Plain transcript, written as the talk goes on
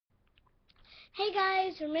Hey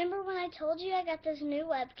guys, remember when I told you I got those new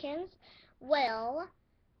Webkinz? Well,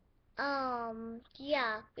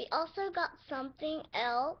 yeah, we also got something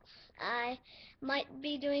else I might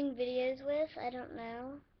be doing videos with, I don't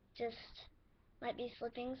know, just might be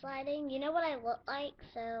slipping sliding. You know what I look like,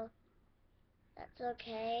 so that's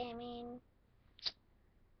okay,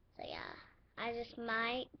 so yeah, I just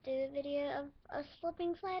might do a video of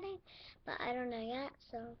slipping sliding, but I don't know yet,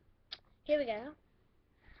 so here we go.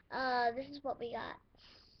 This is what we got.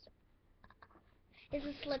 It's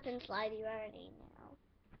a slip and slide, you already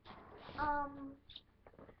know.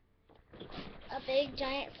 A big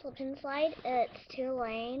giant slip and slide. It's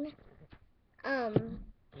 2-lane.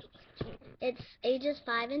 It's ages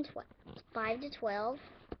 5 to 12.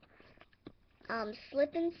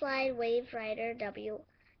 Slip and slide Wave Rider W,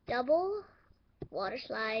 double water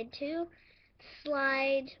slide, 2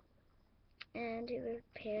 slide and 2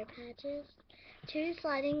 repair patches, 2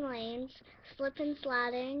 sliding lanes, slip and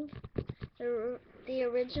sliding, the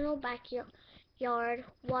original backyard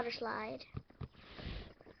water slide.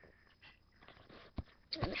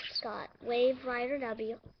 And it's got Wave Rider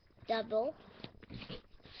W, double.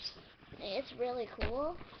 It's really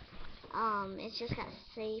cool. It's just got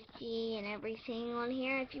safety and everything on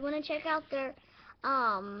here. If you want to check out their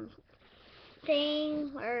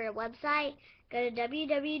thing or website, go to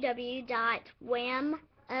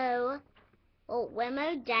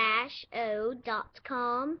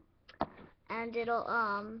www.wemo-o.com and it'll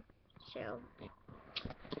show.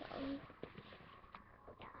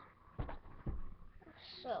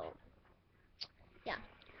 So yeah,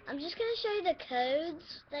 I'm just gonna show you the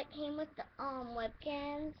codes that came with the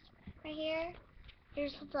Webkinz right here.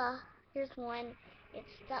 Here's one.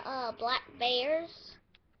 It's the Black Bears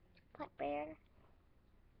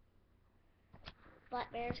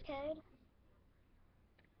code.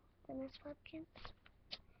 Then this Webkinz.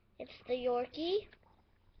 It's the Yorkie.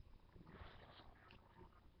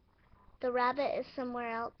 The rabbit is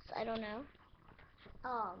somewhere else. I don't know.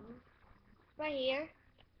 Right here.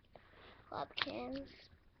 Webkinz.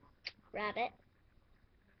 Rabbit.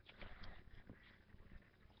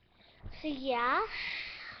 So yeah.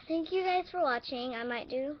 Thank you guys for watching. I might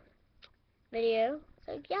do video.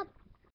 So yeah.